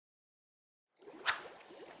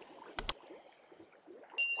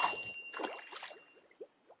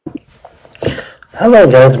Hello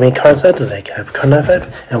guys, me Santos,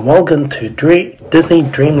 Karlo, and welcome to Disney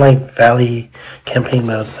Dreamlight Valley campaign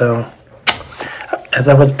mode. So, as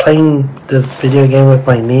I was playing this video game with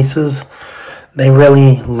my nieces, they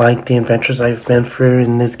really liked the adventures I've been through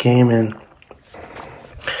in this game, and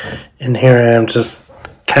here I am just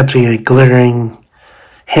catching a glittering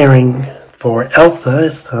herring for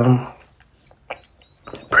Elsa. So,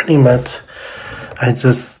 pretty much, I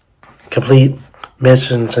just complete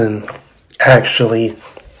missions and actually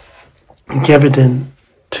give it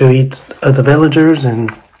to each of the villagers,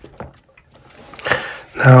 and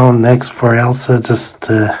now next for Elsa just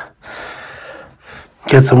to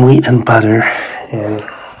get some wheat and butter, and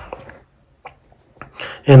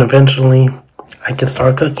eventually I can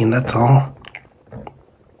start cooking. That's all.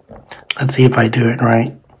 Let's see if I do it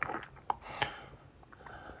right.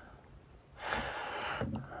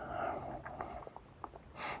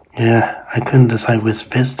 Yeah, I couldn't decide which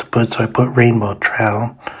fish to put, so I put rainbow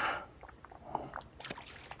trout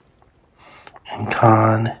and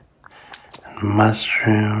cod and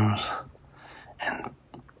mushrooms, and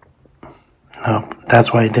nope,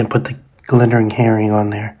 that's why I didn't put the glittering herring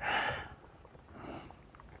on there.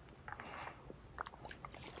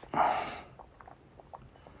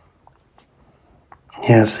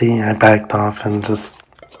 Yeah, see, I backed off and just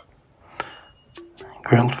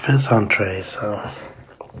grilled fish entree, so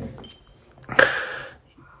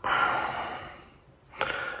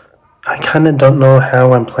I kind of don't know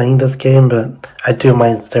how I'm playing this game, but I do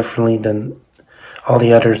mine differently than all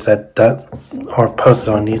the others that or posted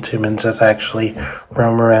on YouTube, and just actually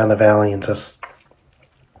roam around the valley and just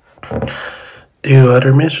do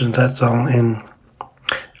other missions. That's all. And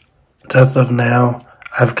as of now,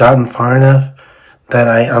 I've gotten far enough that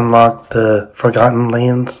I unlocked the Forgotten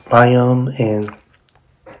Lands biome, and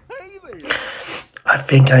I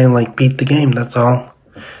think I beat the game. That's all.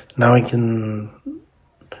 Now I can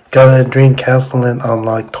go to the Dream Castle and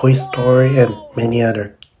unlock Toy Story and many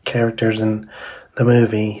other characters in the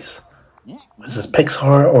movies. Is this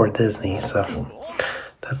Pixar or Disney? So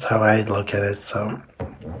that's how I look at it. So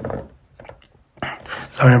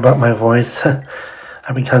sorry about my voice.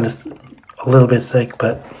 I've been kind of a little bit sick,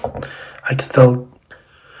 but I can still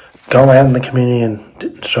go out in the community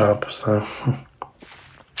and shop. So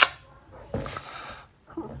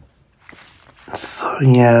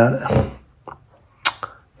yeah.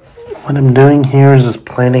 What I'm doing here is just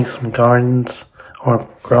planting some gardens or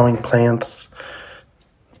growing plants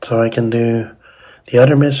so I can do the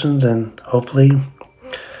other missions, and hopefully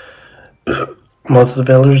most of the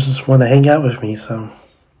villagers just want to hang out with me. So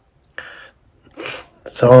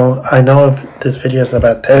I know if this video is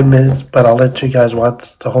about 10 minutes, but I'll let you guys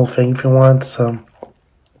watch the whole thing if you want. So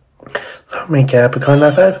make it happy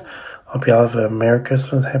Karlo 5. Hope y'all have a Merry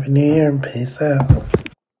Christmas, Happy New Year, and peace out.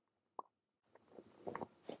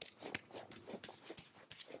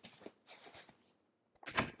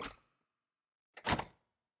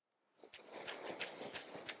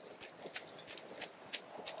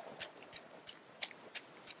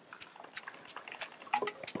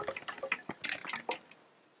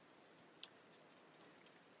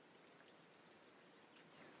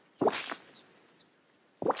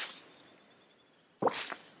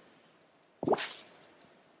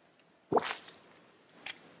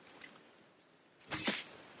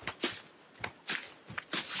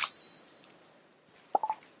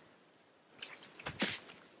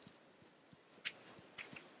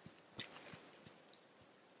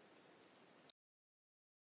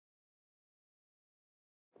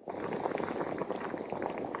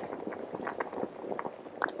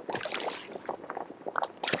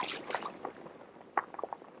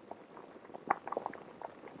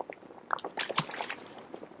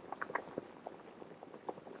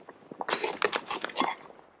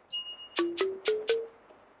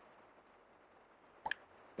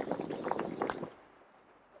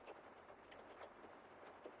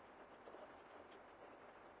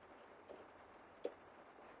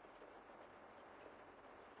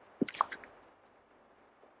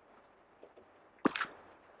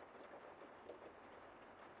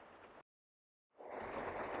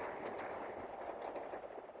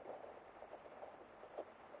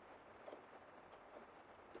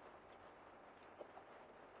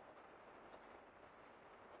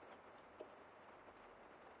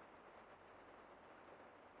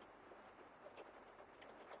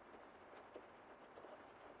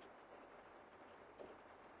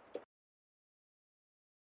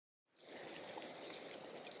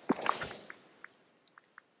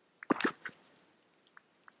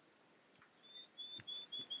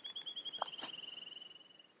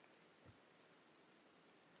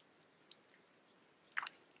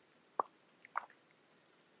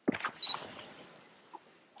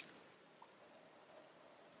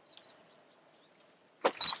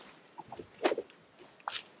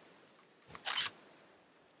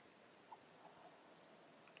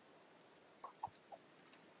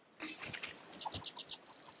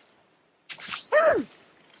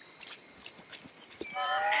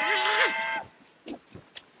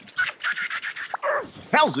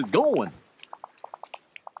 How's it going?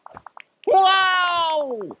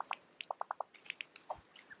 Wow!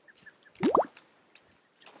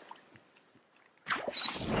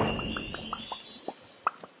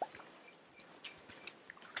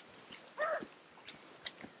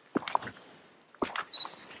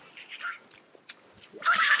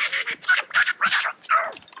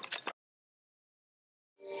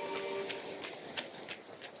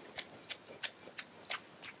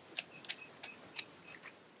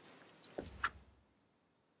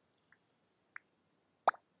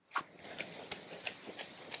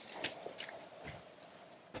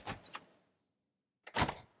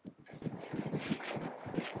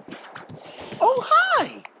 Oh,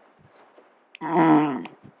 hi!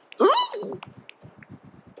 Ooh.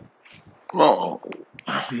 Oh.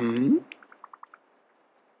 Hmm?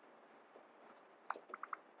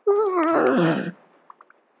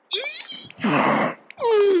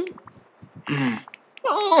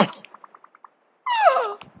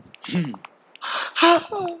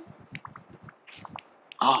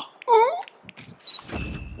 Oh.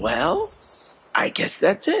 Well, I guess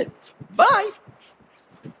that's it. Bye.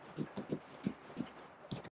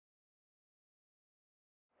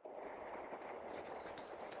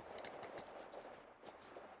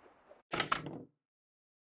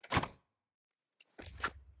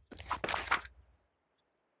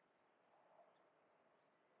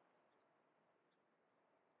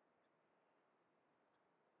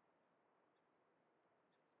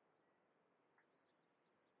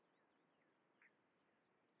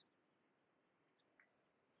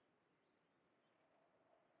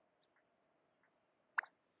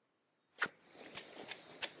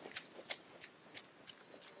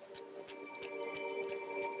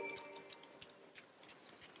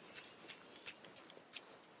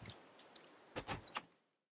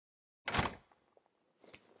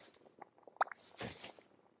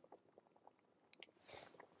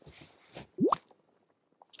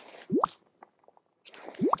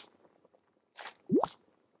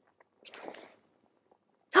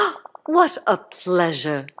 What a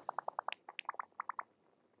pleasure.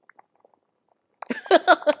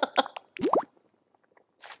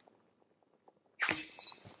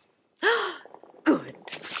 Good.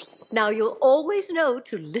 Now you'll always know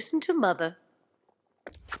to listen to Mother.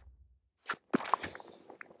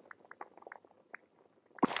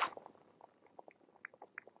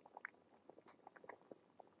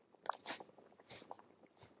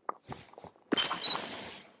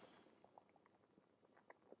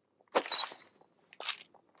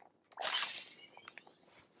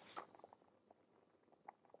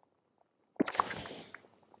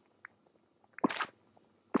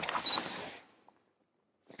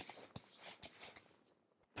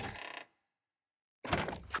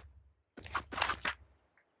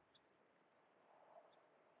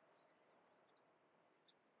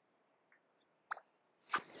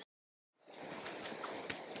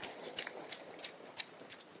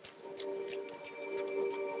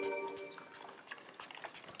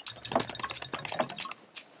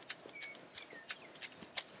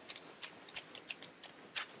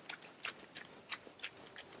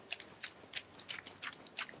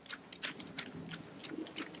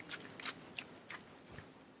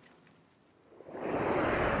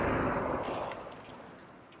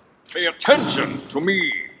 Pay attention to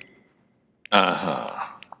me. Uh-huh.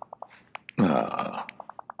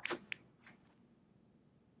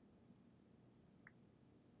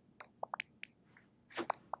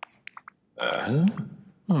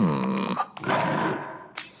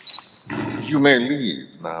 You may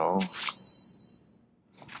leave now.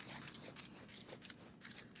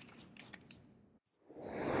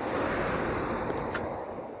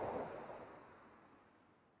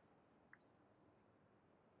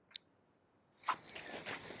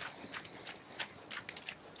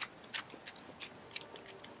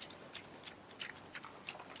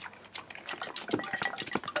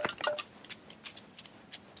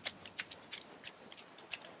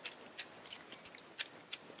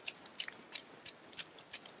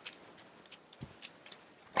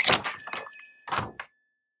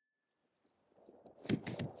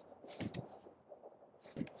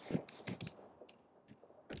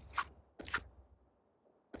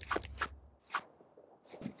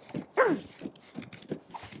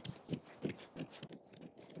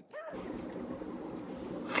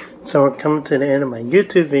 So we're coming to the end of my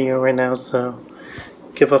YouTube video right now, so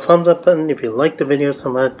give a thumbs up button if you like the video so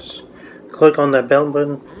much. Click on that bell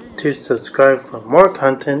button to subscribe for more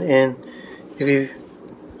content, and if you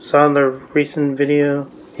saw the recent video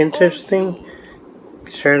interesting,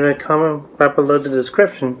 be sure to comment right below the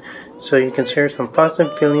description so you can share some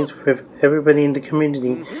positive feelings with everybody in the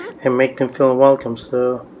community and make them feel welcome.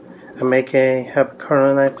 So I make a happy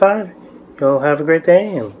Karlo Night 5. You'll have a great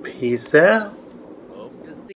day and peace out.